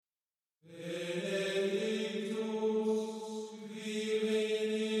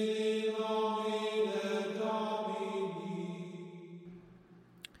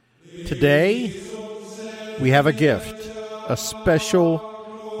Today, we have a gift, a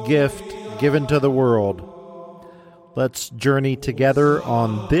special gift given to the world. Let's journey together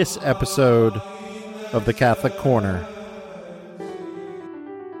on this episode of The Catholic Corner.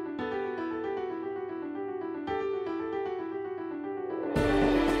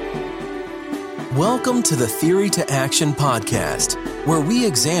 Welcome to the Theory to Action podcast, where we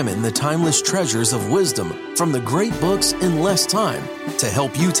examine the timeless treasures of wisdom from the great books in less time to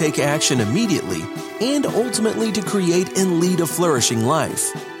help you take action immediately and ultimately to create and lead a flourishing life.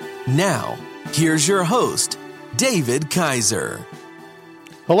 Now, here's your host, David Kaiser.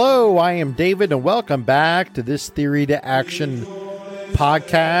 Hello, I am David, and welcome back to this Theory to Action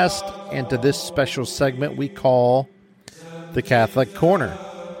podcast and to this special segment we call The Catholic Corner.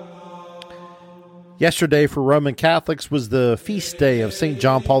 Yesterday for Roman Catholics was the feast day of St.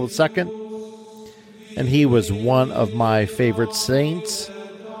 John Paul II, and he was one of my favorite saints.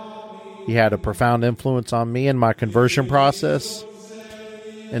 He had a profound influence on me in my conversion process,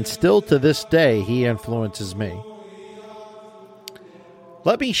 and still to this day he influences me.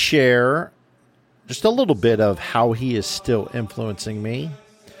 Let me share just a little bit of how he is still influencing me.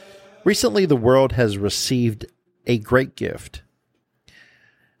 Recently, the world has received a great gift.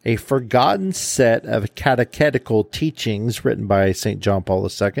 A forgotten set of catechetical teachings written by St. John Paul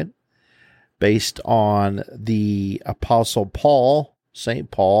II, based on the Apostle Paul, St.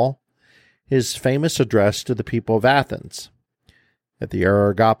 Paul, his famous address to the people of Athens at the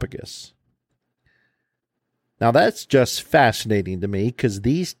Areopagus. Now that's just fascinating to me because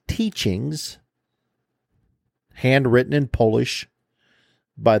these teachings, handwritten in Polish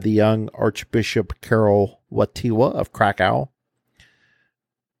by the young Archbishop Karol Wojtyła of Krakow,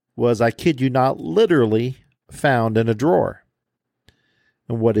 was, I kid you not, literally found in a drawer.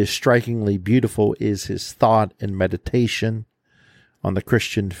 And what is strikingly beautiful is his thought and meditation on the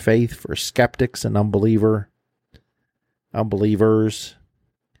Christian faith for skeptics and unbelievers.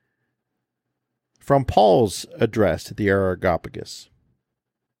 From Paul's address to the Areopagus.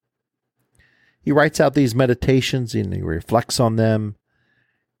 He writes out these meditations and he reflects on them,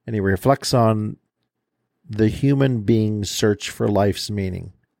 and he reflects on the human being's search for life's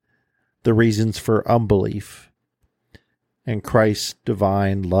meaning, the reasons for unbelief, and Christ's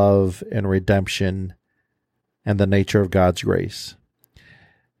divine love and redemption, and the nature of God's grace.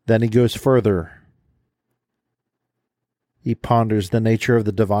 Then he goes further. He ponders the nature of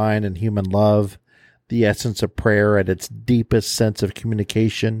the divine and human love, the essence of prayer at its deepest sense of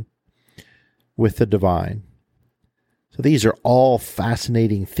communication with the divine. So these are all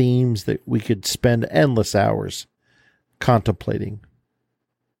fascinating themes that we could spend endless hours contemplating.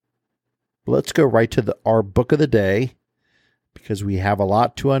 Let's go right to our book of the day, because we have a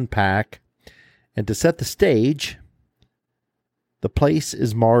lot to unpack. And to set the stage, the place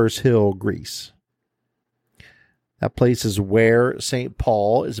is Mars Hill, Greece. That place is where St.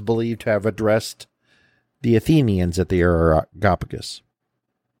 Paul is believed to have addressed the Athenians at the Areopagus.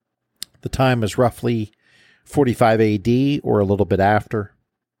 The time is roughly 45 AD, or a little bit after.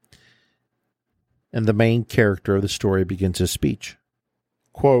 And the main character of the story begins his speech.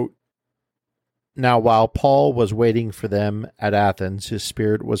 Quote, "Now while Paul was waiting for them at Athens, his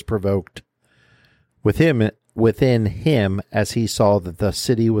spirit was provoked within him as he saw that the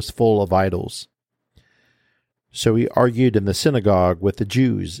city was full of idols. So he argued in the synagogue with the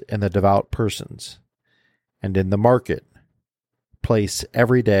Jews and the devout persons, and in the market place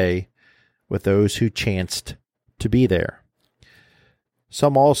every day with those who chanced to be there.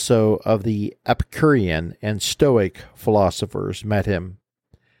 Some also of the Epicurean and Stoic philosophers met him.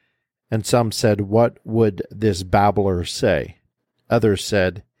 And some said, 'What would this babbler say?' Others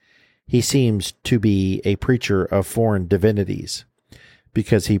said, 'He seems to be a preacher of foreign divinities,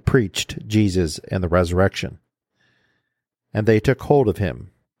 because he preached Jesus and the resurrection.' And they took hold of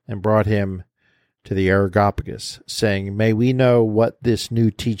him and brought him to the Areopagus, saying, 'May we know what this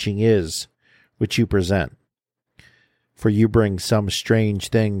new teaching is which you present? For you bring some strange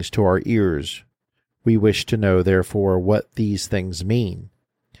things to our ears. We wish to know, therefore, what these things mean.'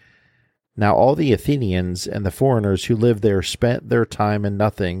 Now all the Athenians and the foreigners who lived there spent their time in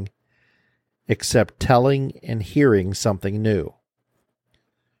nothing except telling and hearing something new.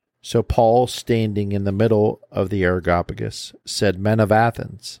 So Paul, standing in the middle of the Areopagus, said, 'Men of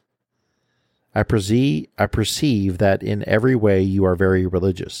Athens, I perceive that in every way you are very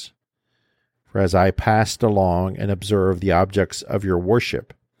religious. For as I passed along and observed the objects of your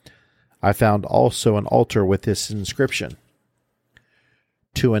worship, I found also an altar with this inscription: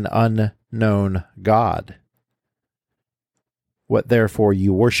 To an unknown God. What therefore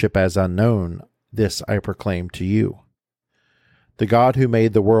you worship as unknown, this I proclaim to you. The God who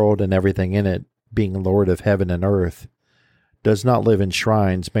made the world and everything in it, being Lord of heaven and earth, does not live in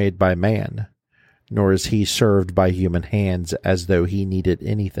shrines made by man, nor is he served by human hands as though he needed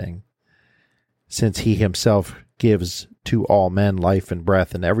anything, since he himself gives to all men life and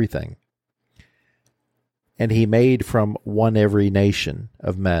breath and everything. And he made from one every nation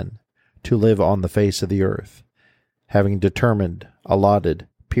of men to live on the face of the earth, having determined, allotted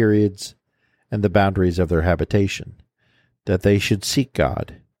periods and the boundaries of their habitation, that they should seek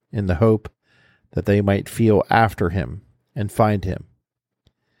God, in the hope that they might feel after him and find him.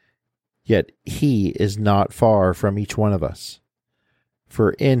 Yet he is not far from each one of us,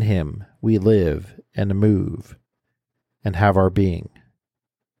 for in him we live and move and have our being,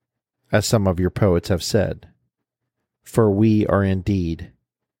 as some of your poets have said, for we are indeed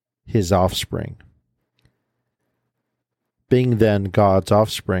his offspring. Being then God's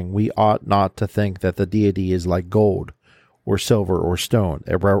offspring, we ought not to think that the deity is like gold or silver or stone,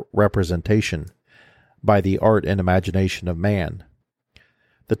 a representation by the art and imagination of man.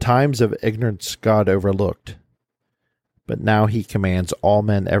 The times of ignorance God overlooked, but now he commands all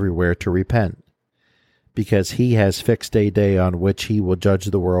men everywhere to repent, because he has fixed a day on which he will judge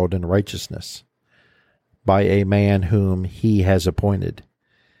the world in righteousness, by a man whom he has appointed,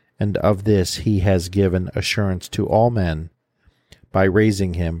 and of this he has given assurance to all men by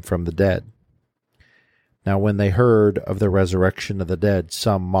raising him from the dead. Now when they heard of the resurrection of the dead,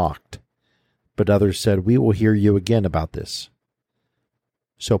 some mocked, but others said, "We will hear you again about this."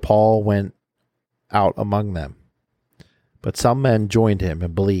 So Paul went out among them, but some men joined him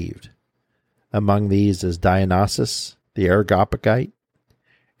and believed. Among these is Dionysius the Areopagite,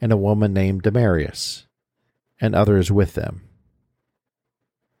 and a woman named Damaris, and others with them.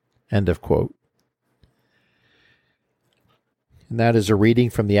 End of quote. And that is a reading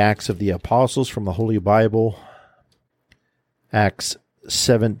from the Acts of the Apostles from the Holy Bible, Acts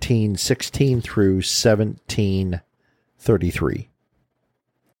 17:16 through 17:33.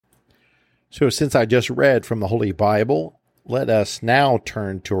 So since I just read from the Holy Bible, let us now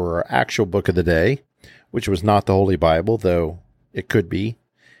turn to our actual book of the day, which was not the Holy Bible, though it could be,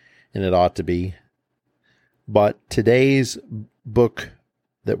 and it ought to be. But today's book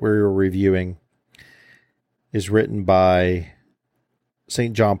that we're reviewing is written by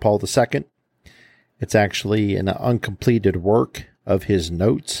St. John Paul II. It's actually an uncompleted work of his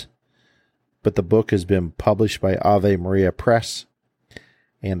notes, but the book has been published by Ave Maria Press,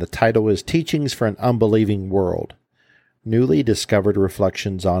 and the title is Teachings for an Unbelieving World, Newly Discovered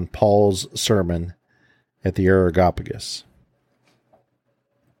Reflections on Paul's Sermon at the Areopagus.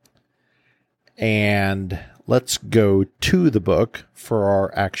 And let's go to the book for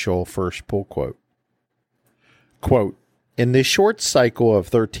our actual first pull quote. Quote, "In this short cycle of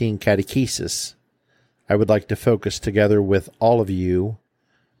 13 catechesis, I would like to focus together with all of you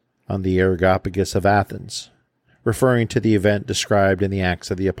on the Areopagus of Athens, referring to the event described in the Acts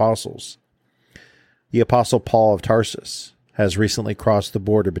of the Apostles. The Apostle Paul of Tarsus has recently crossed the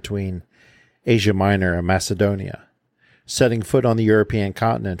border between Asia Minor and Macedonia, setting foot on the European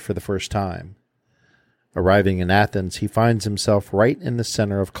continent for the first time. Arriving in Athens, he finds himself right in the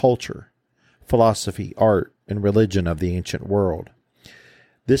center of culture, philosophy, art, and religion of the ancient world.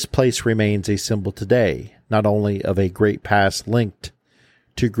 This place remains a symbol today, not only of a great past linked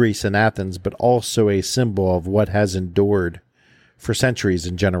to Greece and Athens, but also a symbol of what has endured for centuries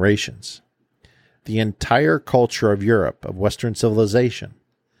and generations. The entire culture of Europe, of Western civilization,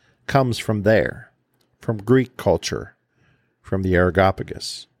 comes from there, from Greek culture, from the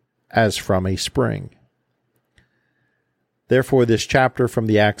Areopagus, as from a spring. Therefore, this chapter from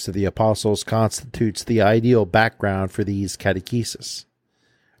the Acts of the Apostles constitutes the ideal background for these catechesis,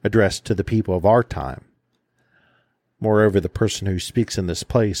 addressed to the people of our time. Moreover, the person who speaks in this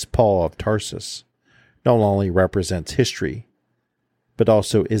place, Paul of Tarsus, not only represents history, but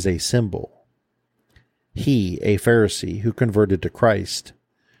also is a symbol. He, a Pharisee who converted to Christ,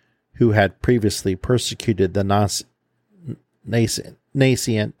 who had previously persecuted the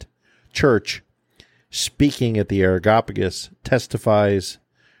nascent church, speaking at the Areopagus, testifies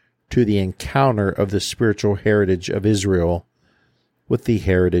to the encounter of the spiritual heritage of Israel with the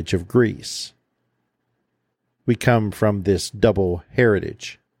heritage of Greece. We come from this double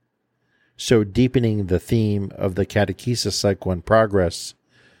heritage. So, deepening the theme of the catechesis cycle in progress,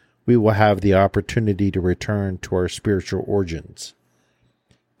 we will have the opportunity to return to our spiritual origins.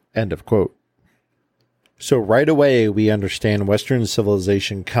 End of quote. So right away we understand Western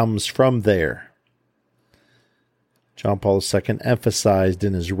civilization comes from there. John Paul II emphasized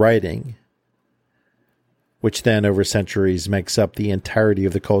in his writing, which then over centuries makes up the entirety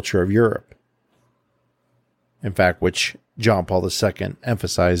of the culture of Europe. In fact, which John Paul II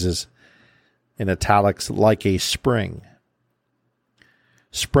emphasizes in italics, like a spring.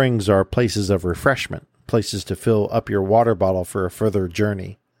 Springs are places of refreshment, places to fill up your water bottle for a further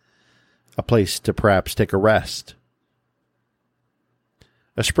journey, a place to perhaps take a rest.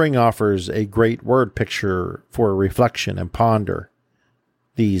 A spring offers a great word picture for reflection and ponder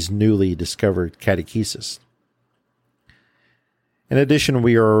these newly discovered catechesis. In addition,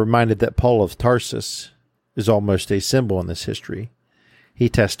 we are reminded that Paul of Tarsus is almost a symbol in this history. He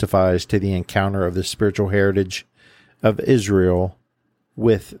testifies to the encounter of the spiritual heritage of Israel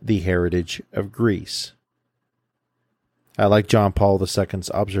with the heritage of Greece. I like John Paul II's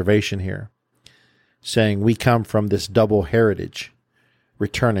observation here, saying we come from this double heritage,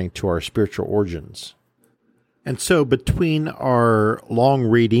 returning to our spiritual origins. And so between our long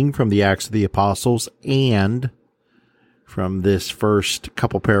reading from the Acts of the Apostles and from this first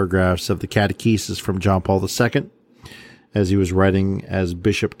couple paragraphs of the Catechesis from John Paul II, as he was writing as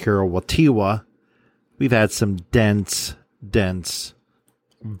Bishop Karol Wojtyła, we've had some dense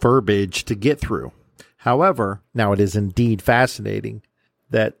verbiage to get through. However, now it is indeed fascinating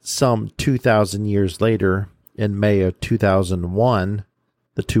that some 2,000 years later, in May of 2001,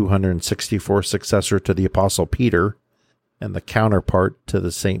 the 264th successor to the Apostle Peter and the counterpart to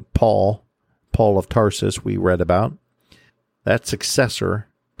the St. Paul of Tarsus we read about, that successor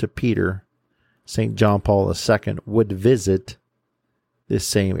to Peter, St. John Paul II, would visit this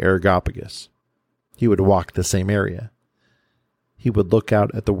same Areopagus. He would walk the same area. He would look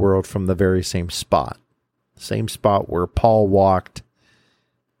out at the world from the very same spot where Paul walked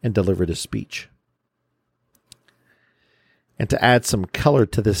and delivered his speech. And to add some color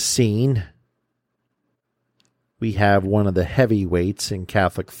to this scene, we have one of the heavyweights in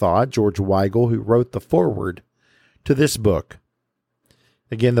Catholic thought, George Weigel, who wrote the foreword to this book.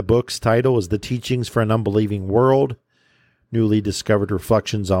 Again, the book's title is The Teachings for an Unbelieving World, Newly Discovered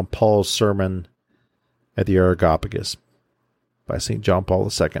Reflections on Paul's Sermon at the Areopagus by St. John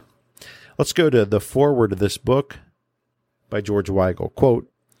Paul II. Let's go to the foreword of this book by George Weigel. Quote,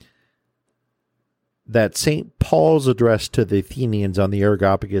 that St. Paul's address to the Athenians on the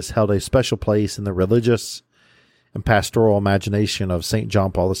Areopagus held a special place in the religious and pastoral imagination of St.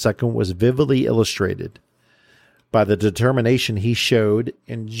 John Paul II was vividly illustrated by the determination he showed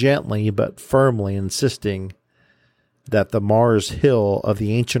in gently but firmly insisting that the Mars Hill of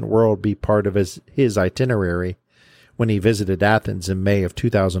the ancient world be part of his itinerary when he visited Athens in May of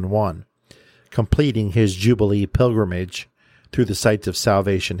 2001, completing his Jubilee pilgrimage through the sites of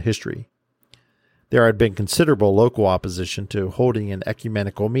salvation history. There had been considerable local opposition to holding an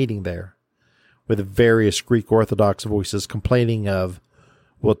ecumenical meeting there, with various Greek Orthodox voices complaining of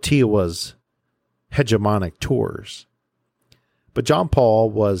Wojtyła's hegemonic tours. But John Paul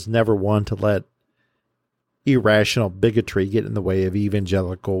was never one to let irrational bigotry get in the way of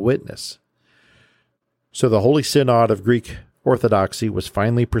evangelical witness. So the Holy Synod of Greek Orthodoxy was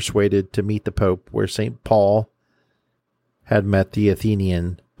finally persuaded to meet the Pope where St. Paul had met the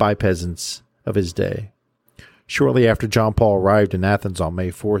Athenian by-peasants of his day, shortly after John Paul arrived in Athens on May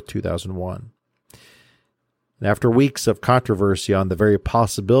 4th, 2001. And after weeks of controversy on the very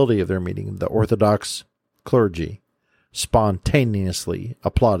possibility of their meeting, the Orthodox clergy spontaneously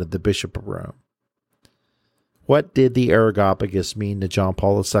applauded the Bishop of Rome. What did the Areopagus mean to John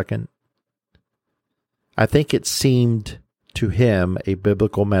Paul II? I think it seemed to him a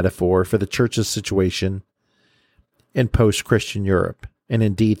biblical metaphor for the Church's situation in post-Christian Europe, and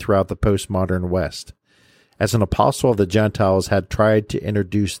indeed throughout the postmodern West, as an apostle of the Gentiles had tried to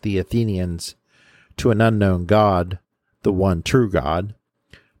introduce the Athenians to an unknown God, the one true God,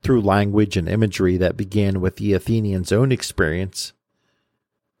 through language and imagery that began with the Athenians' own experience.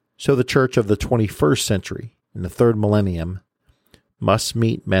 So the Church of the 21st century, in the third millennium, must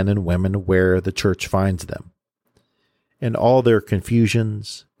meet men and women where the Church finds them, in all their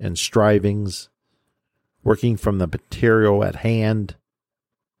confusions and strivings, working from the material at hand,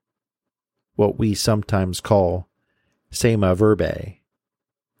 what we sometimes call sema verbe,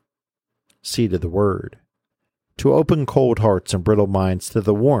 seed of the word, to open cold hearts and brittle minds to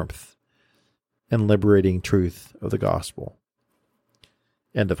the warmth and liberating truth of the gospel.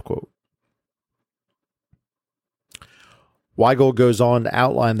 End of quote. Weigel goes on to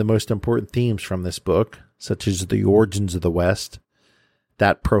outline the most important themes from this book, such as the origins of the West,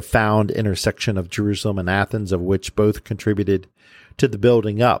 that profound intersection of Jerusalem and Athens, of which both contributed to the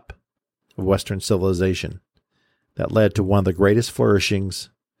building up of Western civilization, that led to one of the greatest flourishings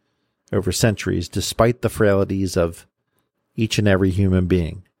over centuries, despite the frailties of each and every human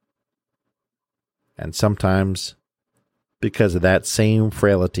being. And sometimes, because of that same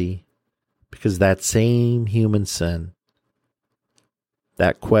frailty, because of that same human sin,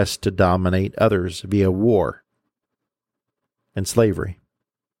 that quest to dominate others via war and slavery.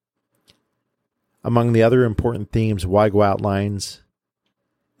 Among the other important themes Weigel outlines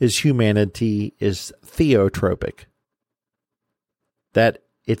is humanity is theotropic, that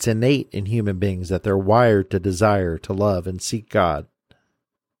it's innate in human beings that they're wired to desire, to love, and seek God.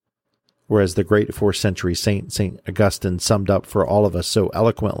 Whereas the great 4th century Saint Augustine summed up for all of us so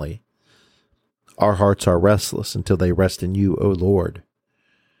eloquently, our hearts are restless until they rest in you, O Lord,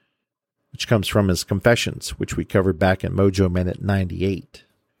 which comes from his Confessions, which we covered back in Mojo Minute 98.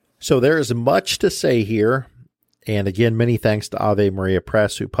 So there is much to say here, and again, many thanks to Ave Maria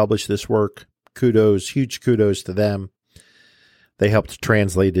Press who published this work. Huge kudos to them. They helped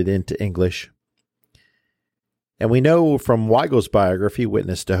translate it into English. And we know from Weigel's biography,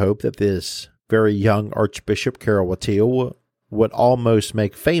 Witness to Hope, that this very young Archbishop Karol Wojtyła would almost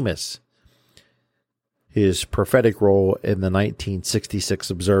make famous his prophetic role in the 1966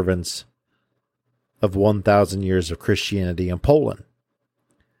 observance of 1,000 years of Christianity in Poland.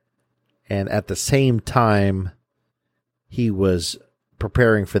 And at the same time he was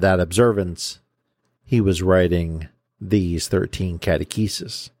preparing for that observance, he was writing these 13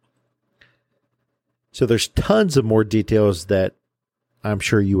 catechesis. So there's tons of more details that I'm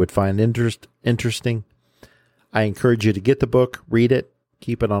sure you would find interesting. I encourage you to get the book, read it,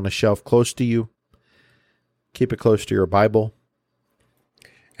 keep it on a shelf close to you, keep it close to your Bible.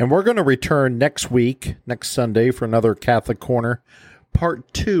 And we're going to return next week, next Sunday, for another Catholic Corner,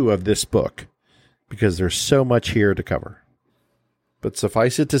 part 2 of this book, because there's so much here to cover. But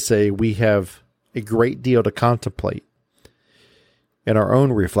suffice it to say, we have a great deal to contemplate in our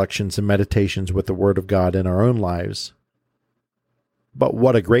own reflections and meditations with the Word of God in our own lives. But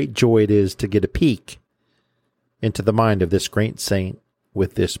what a great joy it is to get a peek into the mind of this great saint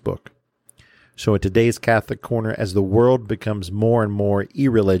with this book. So in today's Catholic Corner, as the world becomes more and more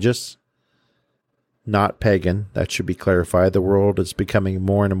irreligious, not pagan, that should be clarified, the world is becoming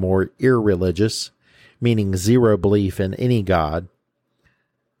more and more irreligious, meaning zero belief in any God,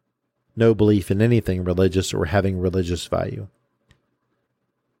 no belief in anything religious or having religious value.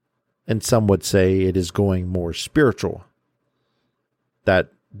 And some would say it is going more spiritual. That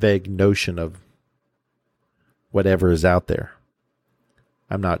vague notion of whatever is out there.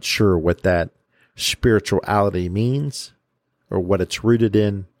 I'm not sure what that spirituality means or what it's rooted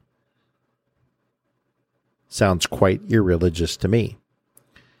in. Sounds quite irreligious to me.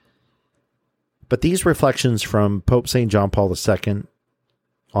 But these reflections from Pope St. John Paul II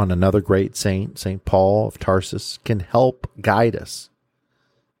on another great saint, St. Paul of Tarsus, can help guide us,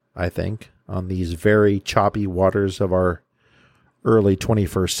 I think, on these very choppy waters of our early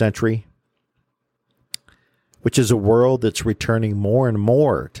 21st century, which is a world that's returning more and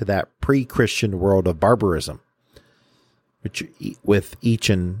more to that pre-Christian world of barbarism, which with each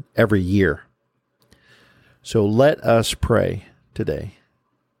and every year. So let us pray today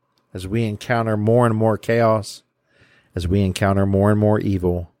as we encounter more and more chaos, as we encounter more and more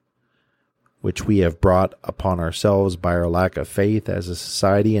evil, which we have brought upon ourselves by our lack of faith as a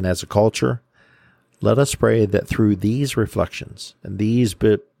society and as a culture. Let us pray that through these reflections and these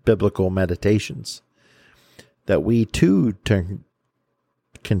biblical meditations, that we too can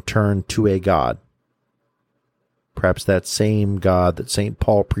turn to a God, perhaps that same God that St.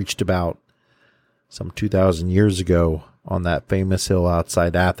 Paul preached about some 2,000 years ago on that famous hill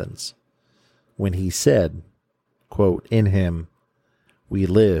outside Athens, when he said, quote, "In him we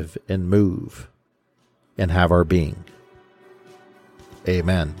live and move and have our being."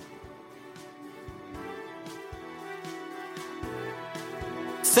 Amen.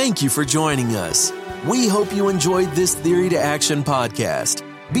 Thank you for joining us. We hope you enjoyed this Theory to Action podcast.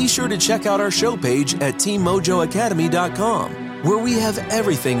 Be sure to check out our show page at teammojoacademy.com, where we have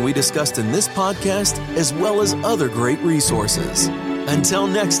everything we discussed in this podcast, as well as other great resources. Until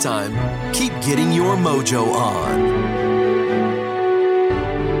next time, keep getting your mojo on.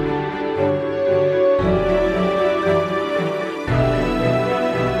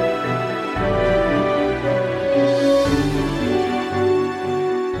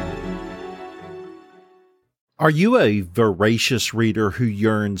 Are you a voracious reader who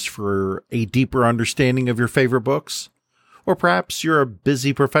yearns for a deeper understanding of your favorite books? Or perhaps you're a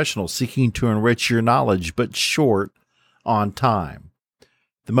busy professional seeking to enrich your knowledge but short on time.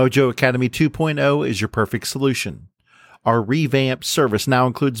 The Mojo Academy 2.0 is your perfect solution. Our revamped service now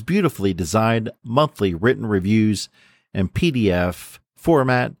includes beautifully designed monthly written reviews in PDF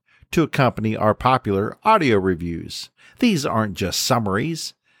format to accompany our popular audio reviews. These aren't just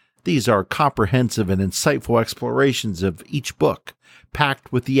summaries. These are comprehensive and insightful explorations of each book,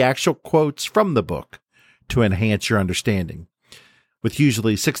 packed with the actual quotes from the book to enhance your understanding. With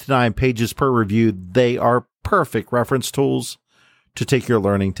usually 69 pages per review, they are perfect reference tools to take your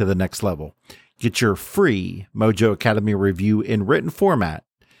learning to the next level. Get your free Mojo Academy review in written format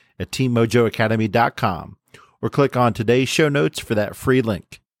at teammojoacademy.com or click on today's show notes for that free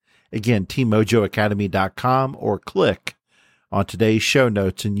link. Again, teammojoacademy.com or click on today's show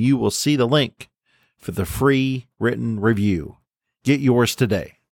notes and you will see the link for the free written review. Get yours today.